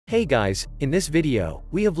Hey guys, in this video,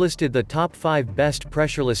 we have listed the top 5 best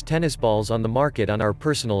pressureless tennis balls on the market on our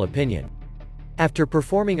personal opinion. After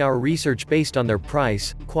performing our research based on their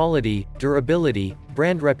price, quality, durability,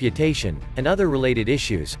 brand reputation, and other related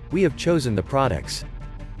issues, we have chosen the products.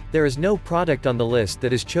 There is no product on the list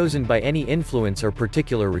that is chosen by any influence or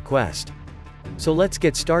particular request. So let's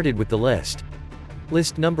get started with the list.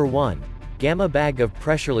 List number 1. Gamma Bag of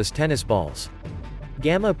Pressureless Tennis Balls.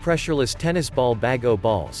 Gamma Pressureless Tennis Ball Bag O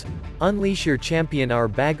Balls. Unleash your champion. Our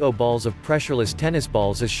Bag O Balls of Pressureless Tennis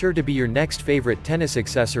Balls is sure to be your next favorite tennis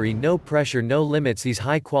accessory. No pressure, no limits. These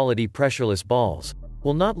high-quality pressureless balls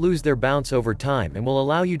will not lose their bounce over time and will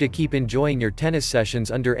allow you to keep enjoying your tennis sessions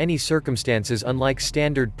under any circumstances. Unlike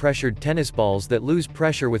standard pressured tennis balls that lose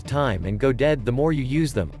pressure with time and go dead the more you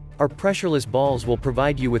use them, our pressureless balls will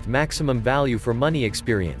provide you with maximum value for money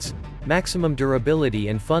experience, maximum durability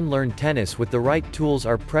and fun. Learn tennis with the right tools.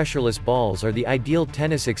 Our pressureless balls are the ideal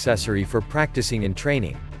tennis accessory for practicing and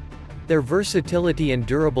training. Their versatility and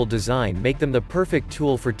durable design make them the perfect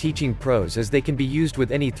tool for teaching pros, as they can be used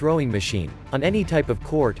with any throwing machine, on any type of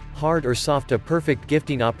court, hard or soft. A perfect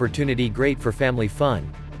gifting opportunity, great for family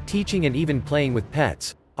fun, teaching and even playing with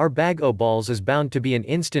pets. Our Bag O Balls is bound to be an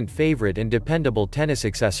instant favorite and dependable tennis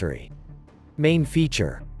accessory. Main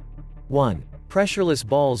feature. 1. Pressureless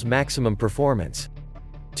balls, maximum performance.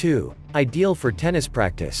 2. Ideal for tennis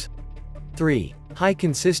practice. 3. High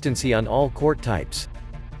consistency on all court types.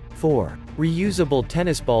 4. Reusable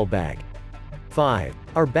tennis ball bag. 5.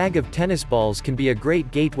 Our bag of tennis balls can be a great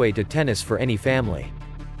gateway to tennis for any family.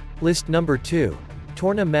 List number 2.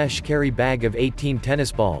 Torna Mesh Carry Bag of 18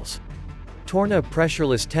 Tennis Balls. Torna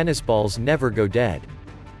pressureless tennis balls never go dead.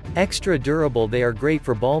 Extra durable, they are great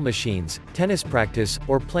for ball machines, tennis practice,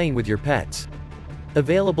 or playing with your pets.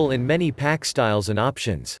 Available in many pack styles and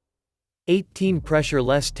options. 18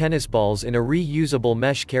 pressure-less tennis balls in a reusable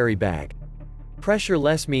mesh carry bag.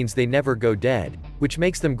 Pressure-less means they never go dead, which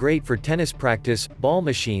makes them great for tennis practice, ball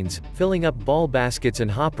machines, filling up ball baskets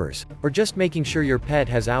and hoppers, or just making sure your pet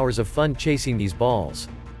has hours of fun chasing these balls.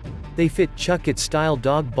 They fit chuck-it-style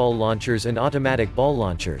dog ball launchers and automatic ball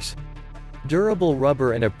launchers. Durable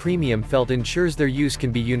rubber and a premium felt ensures their use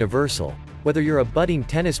can be universal, whether you're a budding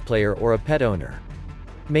tennis player or a pet owner.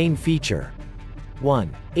 Main feature.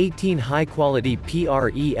 1. 18 high-quality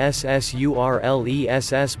pressureless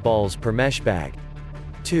balls per mesh bag.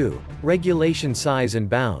 2. Regulation size and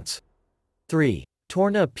bounce. 3.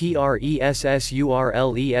 Torna pressureless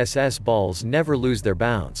balls never lose their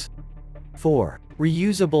bounce. 4.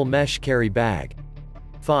 Reusable mesh carry bag.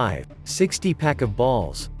 5. 60-pack of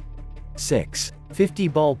balls. 6.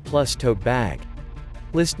 50-ball plus tote bag.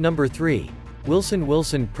 List number 3. Wilson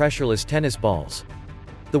Pressureless Tennis Balls.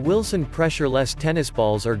 The Wilson Pressureless Tennis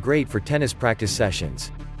Balls are great for tennis practice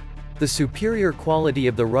sessions. The superior quality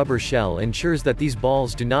of the rubber shell ensures that these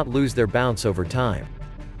balls do not lose their bounce over time.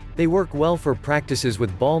 They work well for practices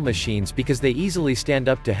with ball machines because they easily stand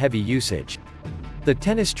up to heavy usage. The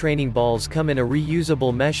tennis training balls come in a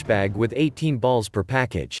reusable mesh bag with 18 balls per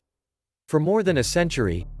package. For more than a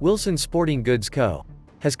century, Wilson Sporting Goods Co.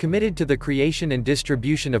 has committed to the creation and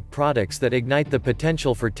distribution of products that ignite the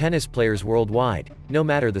potential for tennis players worldwide, no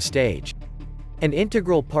matter the stage. An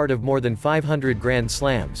integral part of more than 500 Grand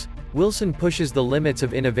Slams, Wilson pushes the limits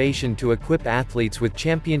of innovation to equip athletes with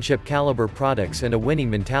championship-caliber products and a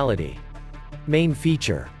winning mentality. Main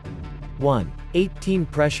feature. 1. 18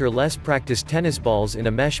 pressure-less practice tennis balls in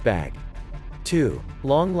a mesh bag. 2.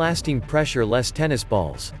 Long-lasting pressure-less tennis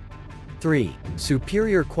balls. 3.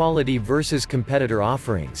 Superior quality versus competitor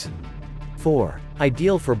offerings. 4.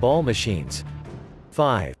 Ideal for ball machines.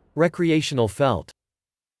 5. Recreational felt.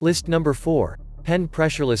 List number 4. Penn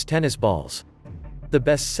Pressureless Tennis Balls. The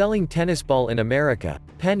best-selling tennis ball in America,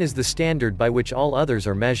 Penn is the standard by which all others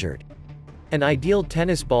are measured. An ideal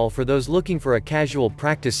tennis ball for those looking for a casual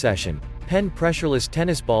practice session, Penn pressureless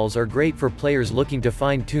tennis balls are great for players looking to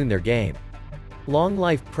fine-tune their game.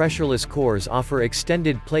 Long-life pressureless cores offer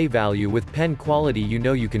extended play value with Penn quality you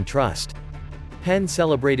know you can trust. Penn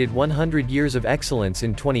celebrated 100 years of excellence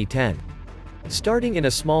in 2010. Starting in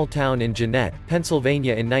a small town in Jeannette,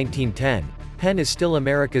 Pennsylvania in 1910, Penn is still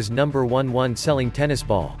America's #1 selling tennis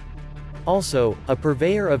ball. Also, a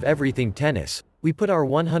purveyor of everything tennis, we put our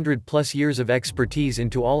 100+ years of expertise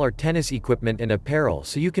into all our tennis equipment and apparel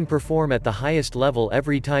so you can perform at the highest level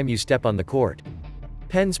every time you step on the court.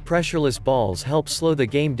 Penn's pressureless balls help slow the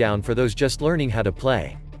game down for those just learning how to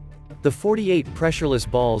play. The 48 pressureless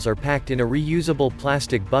balls are packed in a reusable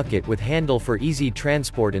plastic bucket with handle for easy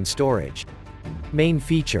transport and storage. Main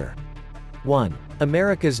feature. 1.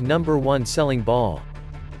 America's #1 selling ball.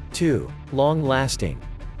 2. Long-lasting.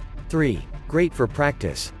 3. Great for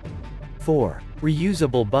practice. 4.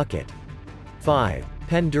 Reusable bucket. 5.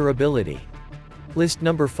 Pen durability. List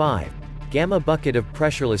number 5. Gamma Bucket of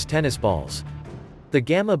Pressureless Tennis Balls. The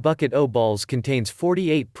Gamma Bucket O balls contains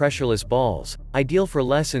 48 pressureless balls, ideal for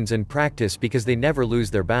lessons and practice because they never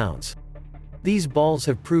lose their bounce. These balls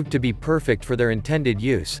have proved to be perfect for their intended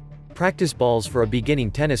use, practice balls for a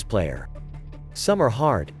beginning tennis player. Some are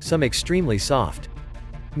hard, some extremely soft.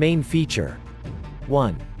 Main feature.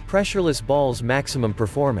 1. Pressureless balls maximum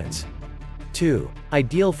performance. 2.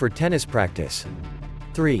 Ideal for tennis practice.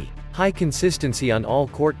 3. High consistency on all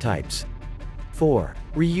court types. 4.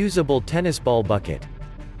 Reusable tennis ball bucket.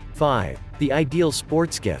 5. The ideal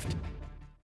sports gift.